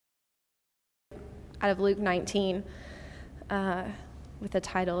out of Luke 19 with the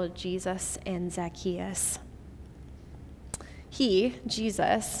title Jesus and Zacchaeus. He,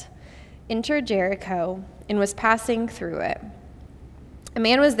 Jesus, entered Jericho and was passing through it. A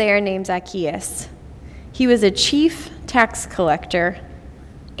man was there named Zacchaeus. He was a chief tax collector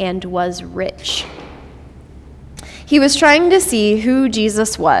and was rich. He was trying to see who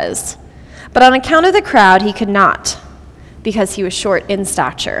Jesus was, but on account of the crowd, he could not, because he was short in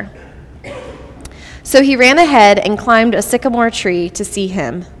stature. So he ran ahead and climbed a sycamore tree to see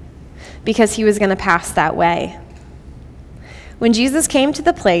him, because he was going to pass that way. When Jesus came to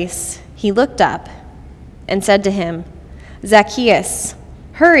the place, he looked up and said to him, "Zacchaeus,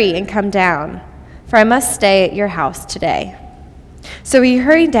 hurry and come down, for I must stay at your house today." So he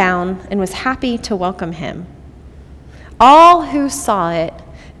hurried down and was happy to welcome him. All who saw it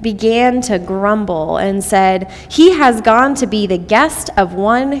began to grumble and said, "He has gone to be the guest of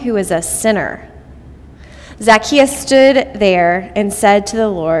one who is a sinner." Zacchaeus stood there and said to the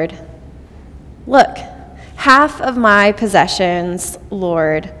Lord, "Look, half of my possessions,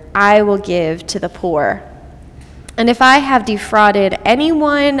 Lord, I will give to the poor. And if I have defrauded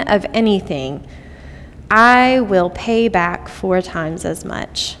anyone of anything, I will pay back 4 times as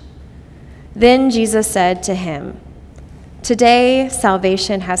much." Then Jesus said to him, "Today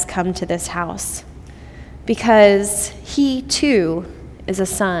salvation has come to this house, because he too is a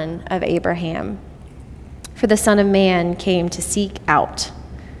son of Abraham. For the Son of Man came to seek out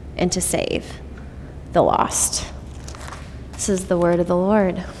and to save the lost." This is the word of the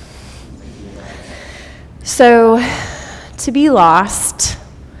Lord. So, to be lost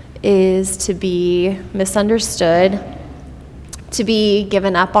is to be misunderstood, to be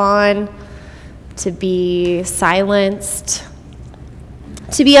given up on, to be silenced,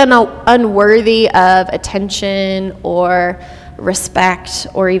 to be unworthy of attention or respect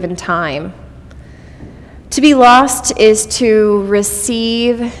or even time. To be lost is to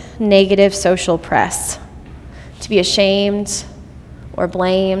receive negative social press, to be ashamed or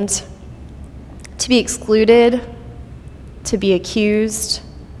blamed, to be excluded, to be accused,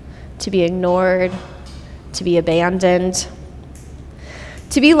 to be ignored, to be abandoned.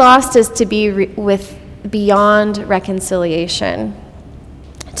 To be lost is to be with beyond reconciliation,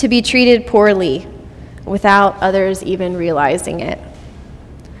 to be treated poorly without others even realizing it,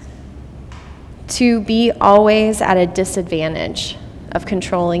 to be always at a disadvantage of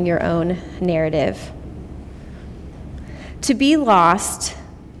controlling your own narrative. To be lost,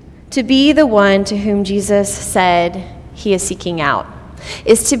 to be the one to whom Jesus said he is seeking out,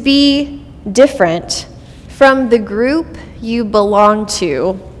 is to be different from the group you belong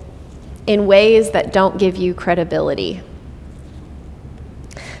to in ways that don't give you credibility.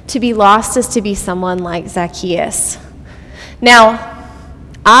 To be lost is to be someone like Zacchaeus. Now,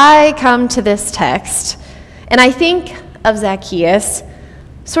 I come to this text, and I think of Zacchaeus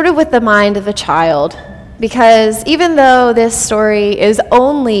sort of with the mind of a child, because even though this story is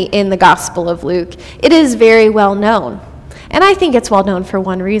only in the Gospel of Luke, it is very well known. And I think it's well known for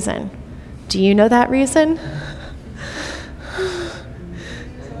one reason. Do you know that reason?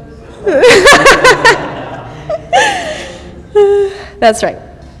 That's right.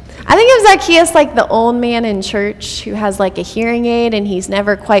 I think of Zacchaeus like the old man in church who has like a hearing aid and he's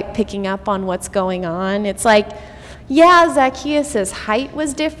never quite picking up on what's going on. It's like, yeah, Zacchaeus' height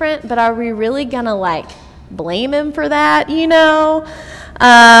was different, but are we really gonna like blame him for that, you know?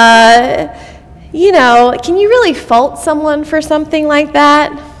 Can you really fault someone for something like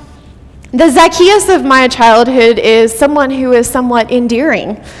that? The Zacchaeus of my childhood is someone who is somewhat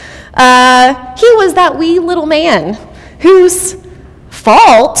endearing. He was that wee little man whose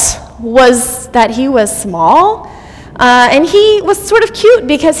fault was that he was small, and he was sort of cute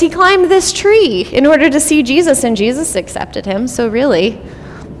because he climbed this tree in order to see Jesus, and Jesus accepted him. So really,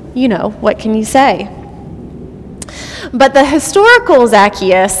 what can you say? But the historical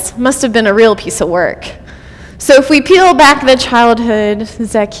Zacchaeus must have been a real piece of work. So if we peel back the childhood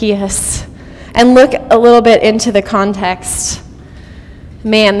Zacchaeus and look a little bit into the context,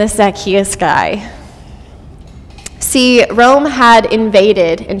 man, this Zacchaeus guy. See, Rome had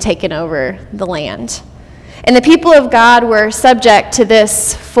invaded and taken over the land. And the people of God were subject to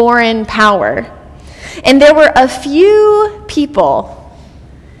this foreign power. And there were a few people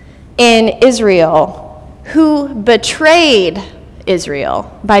in Israel who betrayed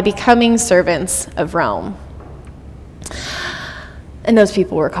Israel by becoming servants of Rome. And those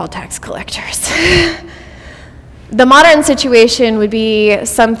people were called tax collectors. The modern situation would be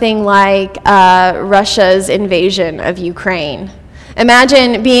something like Russia's invasion of Ukraine.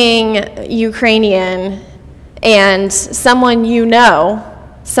 Imagine being Ukrainian and someone you know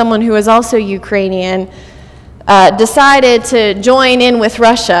someone who was also Ukrainian, decided to join in with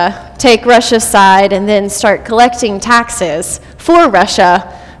Russia, take Russia's side, and then start collecting taxes for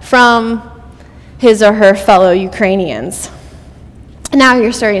Russia from his or her fellow Ukrainians. Now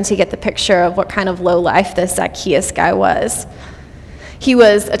you're starting to get the picture of what kind of lowlife this Zacchaeus guy was. He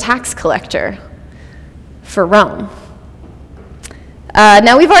was a tax collector for Rome.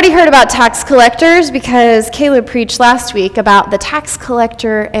 Now, we've already heard about tax collectors because Caleb preached last week about the tax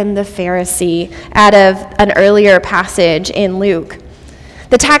collector and the Pharisee out of an earlier passage in Luke.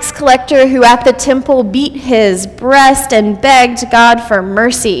 The tax collector who at the temple beat his breast and begged God for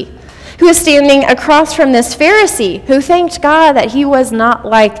mercy, who is standing across from this Pharisee who thanked God that he was not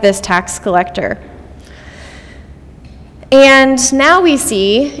like this tax collector. And now we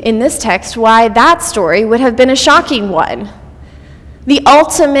see in this text why that story would have been a shocking one. The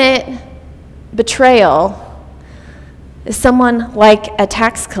ultimate betrayal is someone like a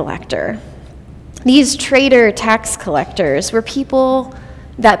tax collector. These traitor tax collectors were people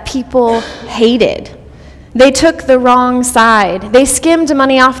that people hated. They took the wrong side. They skimmed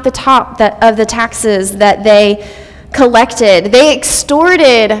money off the top of the taxes that they collected. They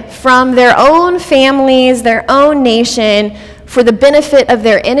extorted from their own families, their own nation, for the benefit of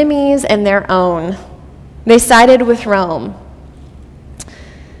their enemies and their own. They sided with Rome.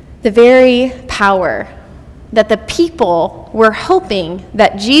 The very power that the people were hoping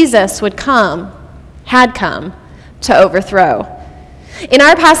that Jesus would come had come to overthrow. In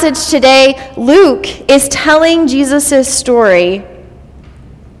our passage today, Luke is telling Jesus' story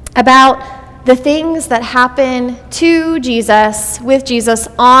about the things that happen to Jesus, with Jesus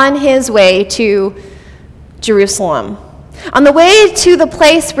on his way to Jerusalem. On the way to the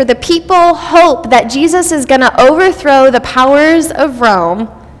place where the people hope that Jesus is going to overthrow the powers of Rome,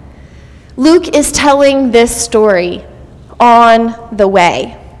 Luke is telling this story on the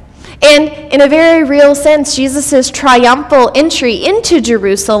way. And in a very real sense, Jesus' triumphal entry into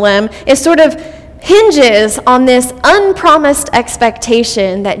Jerusalem is sort of hinges on this unpromised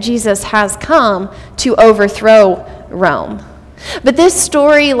expectation that Jesus has come to overthrow Rome. But this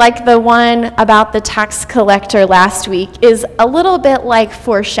story, like the one about the tax collector last week, is a little bit like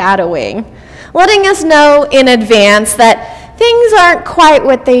foreshadowing, letting us know in advance that things aren't quite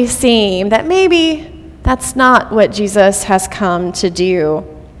what they seem, that maybe that's not what Jesus has come to do,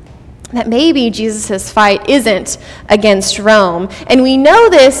 that maybe Jesus' fight isn't against Rome. And we know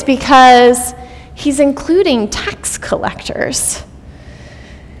this because he's including tax collectors.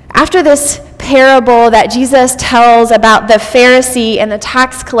 After this parable that Jesus tells about the Pharisee and the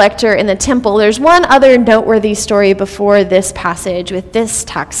tax collector in the temple, there's one other noteworthy story before this passage with this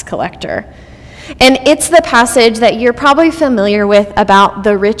tax collector. And it's the passage that you're probably familiar with about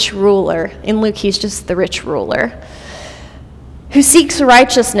the rich ruler. In Luke, he's just the rich ruler who seeks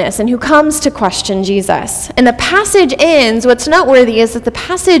righteousness and who comes to question Jesus. And the passage ends, what's noteworthy is that the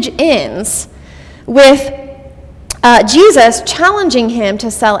passage ends with Jesus challenging him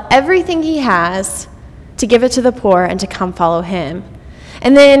to sell everything he has, to give it to the poor, and to come follow him.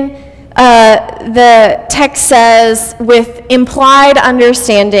 And then the text says, with implied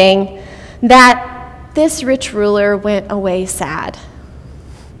understanding, that this rich ruler went away sad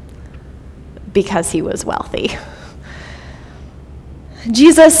because he was wealthy.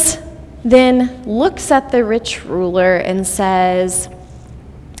 Jesus then looks at the rich ruler and says,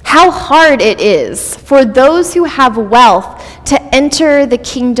 how hard it is for those who have wealth to enter the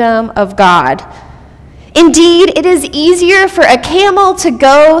kingdom of God. Indeed, it is easier for a camel to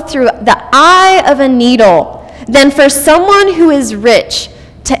go through the eye of a needle than for someone who is rich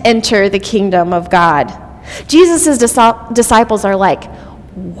to enter the kingdom of God. Jesus' disciples are like,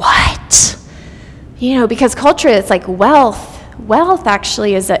 what? Because culture is like wealth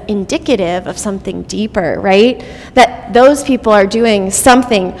actually is indicative of something deeper, right? That those people are doing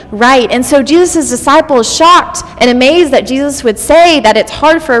something right. And so Jesus' disciples, shocked and amazed that Jesus would say that it's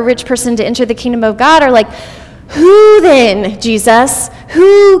hard for a rich person to enter the kingdom of God, are like, who then, Jesus?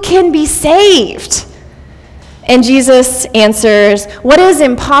 Who can be saved? And Jesus answers, what is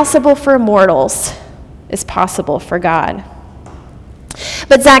impossible for mortals is possible for God.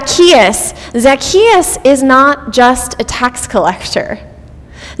 But Zacchaeus is not just a tax collector.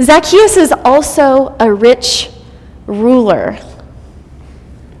 Zacchaeus is also a rich ruler.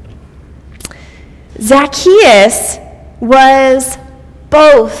 Zacchaeus was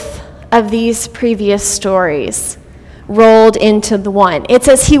both of these previous stories rolled into the one. It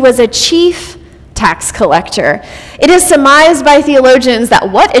says he was a chief tax collector. It is surmised by theologians that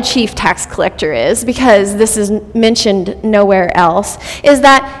what a chief tax collector is, because this is mentioned nowhere else, is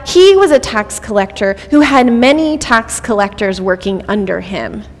that he was a tax collector who had many tax collectors working under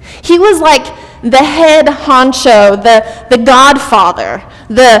him. He was like the head honcho, the godfather,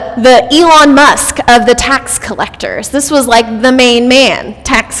 the Elon Musk of the tax collectors. This was like the main man,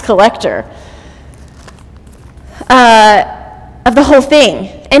 tax collector, of the whole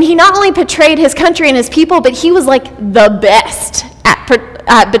thing. And he not only betrayed his country and his people, but he was like the best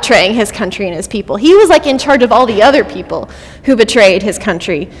at betraying his country and his people. He was like in charge of all the other people who betrayed his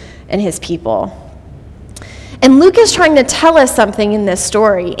country and his people. And Luke is trying to tell us something in this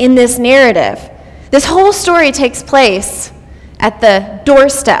story, in this narrative. This whole story takes place at the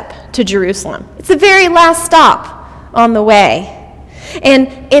doorstep to Jerusalem. It's the very last stop on the way.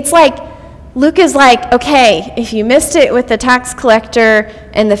 And it's like, Luke is like, okay, if you missed it with the tax collector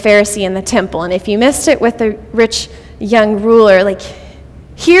and the Pharisee in the temple, and if you missed it with the rich young ruler, like,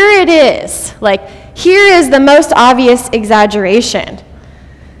 here it is. Like, here is the most obvious exaggeration.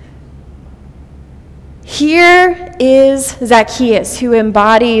 Here is Zacchaeus, who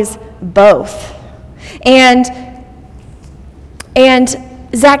embodies both. And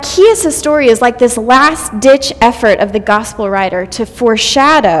Zacchaeus' story is like this last-ditch effort of the gospel writer to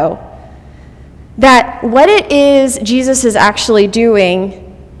foreshadow that what it is Jesus is actually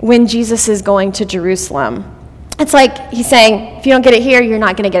doing when Jesus is going to Jerusalem. It's like he's saying, if you don't get it here, you're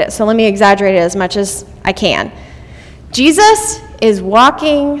not going to get it. So let me exaggerate it as much as I can. Jesus is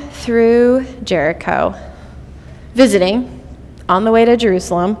walking through Jericho, visiting on the way to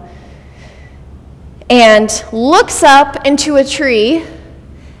Jerusalem, and looks up into a tree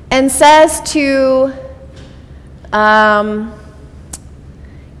and says to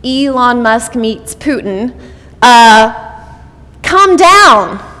Elon Musk meets Putin, calm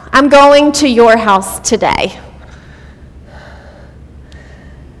down, I'm going to your house today.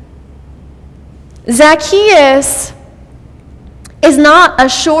 Zacchaeus is not a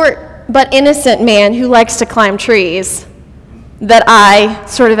short but innocent man who likes to climb trees that I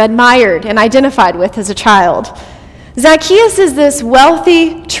sort of admired and identified with as a child. Zacchaeus is this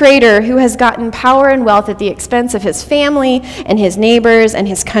wealthy trader who has gotten power and wealth at the expense of his family and his neighbors and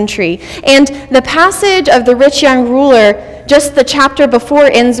his country. And the passage of the rich young ruler, just the chapter before,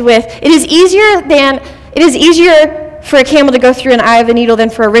 ends with, it is easier for a camel to go through an eye of a needle than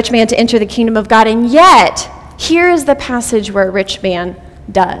for a rich man to enter the kingdom of God. And yet, here is the passage where a rich man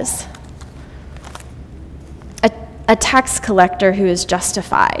does. A tax collector who is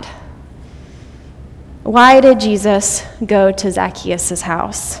justified. Why did Jesus go to Zacchaeus'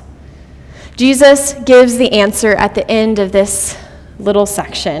 house? Jesus gives the answer at the end of this little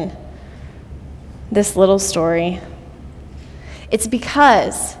section, this little story. It's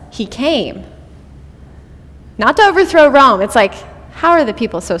because he came. Not to overthrow Rome. It's like, how are the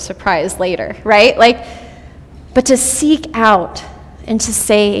people so surprised later, right? But to seek out and to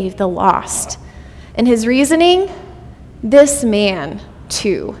save the lost. And his reasoning, this man,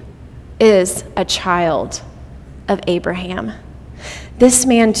 too, is a child of Abraham. This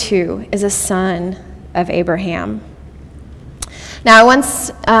man, too, is a son of Abraham. Now, I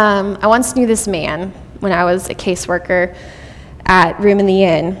once knew this man when I was a caseworker at Room in the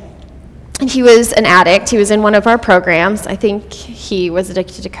Inn. And he was an addict. He was in one of our programs. I think he was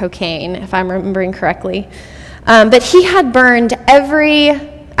addicted to cocaine, if I'm remembering correctly. But he had burned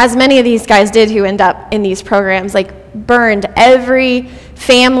as many of these guys did who end up in these programs, burned every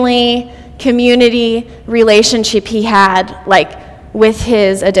family, community relationship he had, with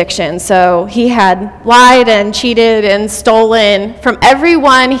his addiction. So he had lied and cheated and stolen from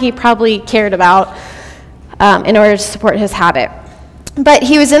everyone he probably cared about in order to support his habit. But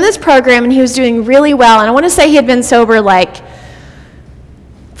he was in this program and he was doing really well. And I want to say he had been sober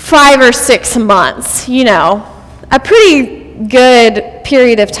 5 or 6 months, a pretty good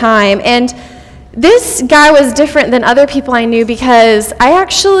period of time. And this guy was different than other people I knew because I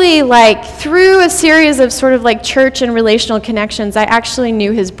actually, through a series of sort of church and relational connections, I actually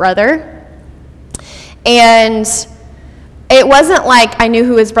knew his brother. And it wasn't like I knew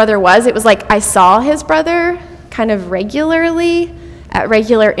who his brother was. It was I saw his brother kind of regularly at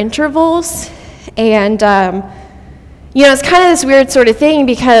regular intervals. And, it's kind of this weird sort of thing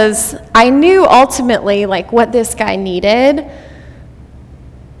because I knew ultimately, what this guy needed,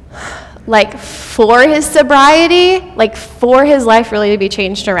 for his sobriety, for his life really to be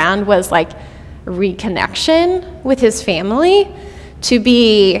changed around was, reconnection with his family, to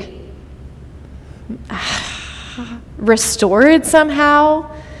be restored somehow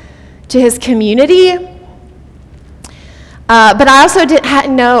to his community. But I also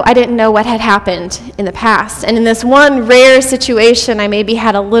didn't know what had happened in the past. And in this one rare situation, I maybe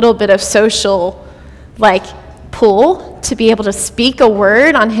had a little bit of social, pull to be able to speak a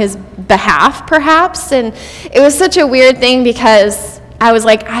word on his behalf, perhaps. And it was such a weird thing because I was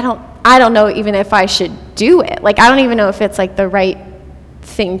like, I don't know even if I should do it. I don't even know if it's the right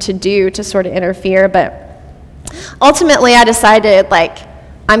thing to do to sort of interfere. But ultimately, I decided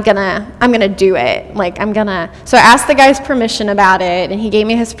I'm gonna do it. So I asked the guy's permission about it, and he gave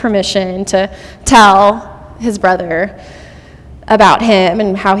me his permission to tell his brother about him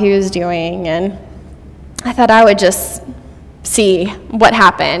and how he was doing. And I thought I would just see what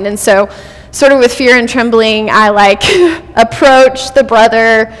happened. And so, sort of with fear and trembling, I approached the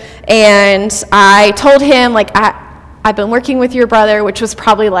brother, and I told him I've been working with your brother, which was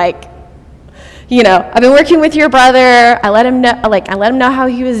probably I've been working with your brother. I let him know how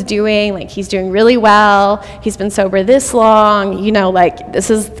he was doing. He's doing really well. He's been sober this long.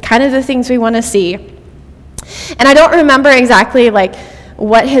 This is kind of the things we want to see. And I don't remember exactly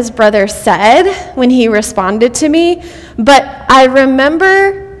what his brother said when he responded to me, but I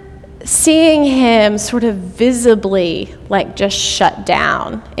remember seeing him sort of visibly just shut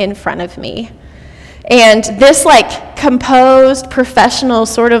down in front of me. And this composed, professional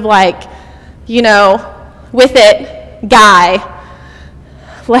sort of with it guy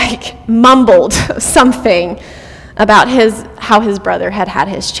mumbled something about how his brother had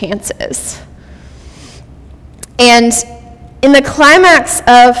his chances. And in the climax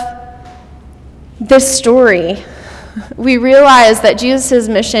of this story, we realize that Jesus'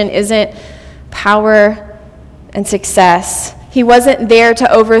 mission isn't power and success. He wasn't there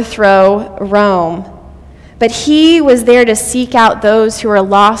to overthrow Rome, but he was there to seek out those who are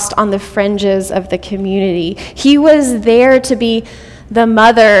lost on the fringes of the community. He was there to be the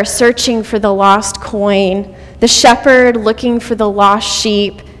mother searching for the lost coin, the shepherd looking for the lost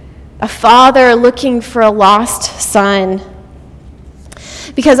sheep, a father looking for a lost son.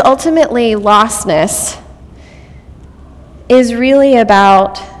 Because ultimately, lostness is really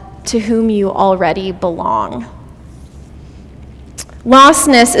about to whom you already belong.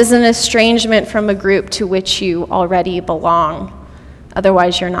 Lostness is an estrangement from a group to which you already belong.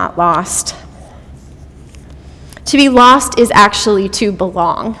 Otherwise, you're not lost. To be lost is actually to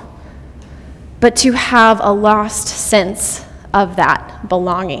belong, but to have a lost sense of that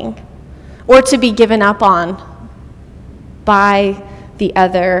belonging, or to be given up on by the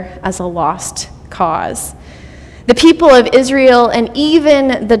other as a lost cause. The people of Israel and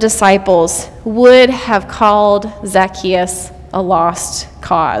even the disciples would have called Zacchaeus a lost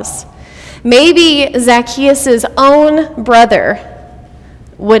cause. Maybe Zacchaeus' own brother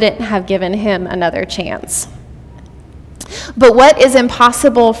wouldn't have given him another chance. But what is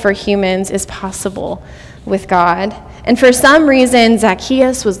impossible for humans is possible with God. And for some reason,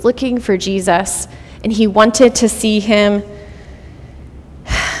 Zacchaeus was looking for Jesus, and he wanted to see him.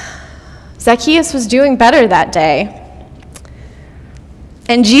 Zacchaeus was doing better that day.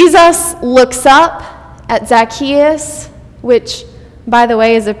 And Jesus looks up at Zacchaeus, which, by the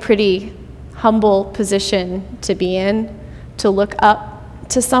way, is a pretty humble position to be in, to look up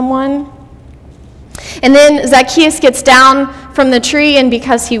to someone. And then Zacchaeus gets down from the tree, and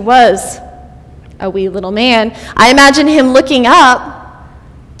because he was a wee little man, I imagine him looking up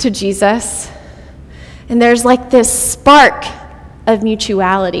to Jesus, and there's this spark of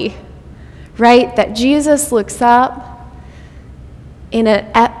mutuality, right? That Jesus looks up in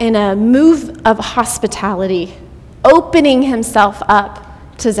a move of hospitality, opening himself up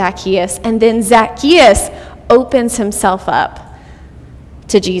to Zacchaeus, and then Zacchaeus opens himself up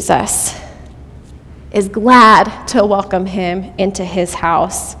to Jesus, is glad to welcome him into his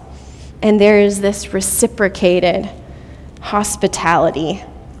house. And there is this reciprocated hospitality.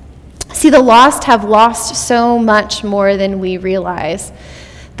 See, the lost have lost so much more than we realize.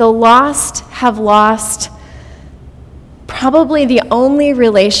 The lost have lost probably the only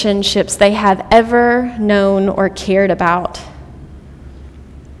relationships they have ever known or cared about.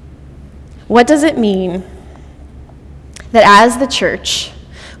 What does it mean that as the church,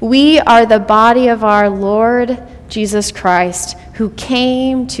 we are the body of our Lord Jesus Christ, who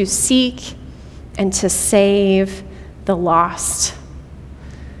came to seek and to save the lost?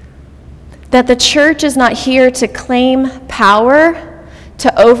 That the church is not here to claim power,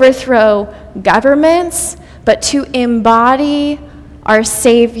 to overthrow governments, but to embody our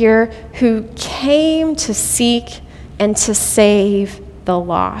Savior who came to seek and to save the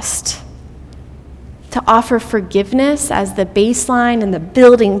lost. To offer forgiveness as the baseline and the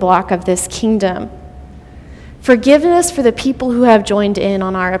building block of this kingdom. Forgiveness for the people who have joined in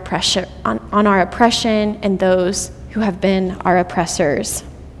on our oppression and those who have been our oppressors.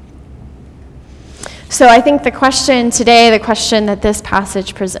 So I think the question today, the question that this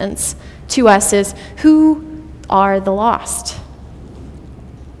passage presents to us is, who are the lost?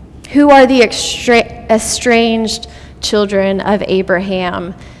 Who are the estranged children of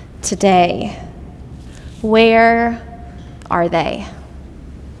Abraham today? Where are they?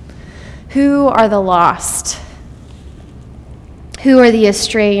 Who are the lost? Who are the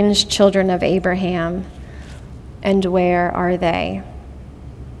estranged children of Abraham, and where are they?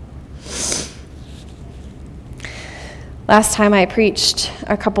 Last time I preached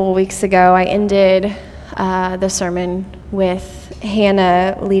a couple of weeks ago, I ended the sermon with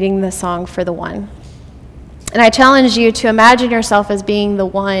Hannah leading the song For the One. And I challenge you to imagine yourself as being the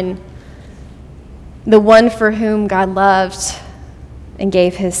one for whom God loved and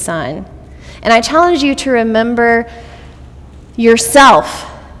gave his son. And I challenge you to remember yourself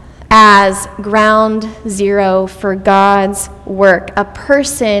as ground zero for God's work, a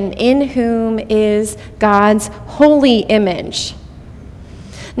person in whom is God's holy image.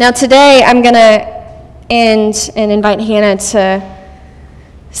 Now today I'm going to end and invite Hannah to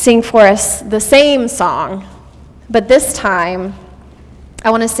sing for us the same song, but this time I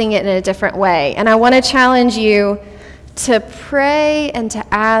want to sing it in a different way. And I want to challenge you to pray and to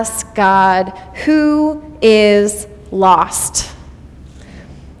ask God, who is lost?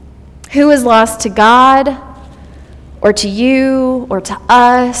 Who is lost to God, or to you, or to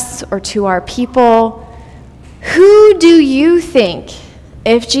us, or to our people? Who do you think,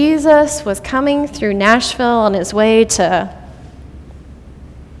 if Jesus was coming through Nashville on his way to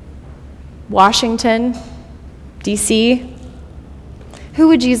Washington, D.C., who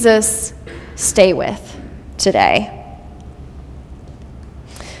would Jesus stay with today?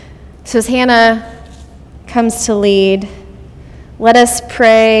 So as Hannah comes to lead, let us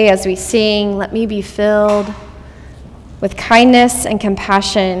pray as we sing, "Let me be filled with kindness and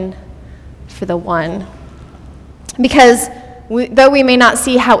compassion for the one." Because though we may not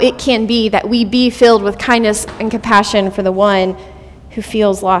see how it can be that we be filled with kindness and compassion for the one who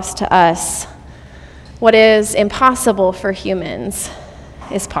feels lost to us, what is impossible for humans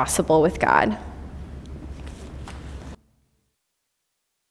is possible with God.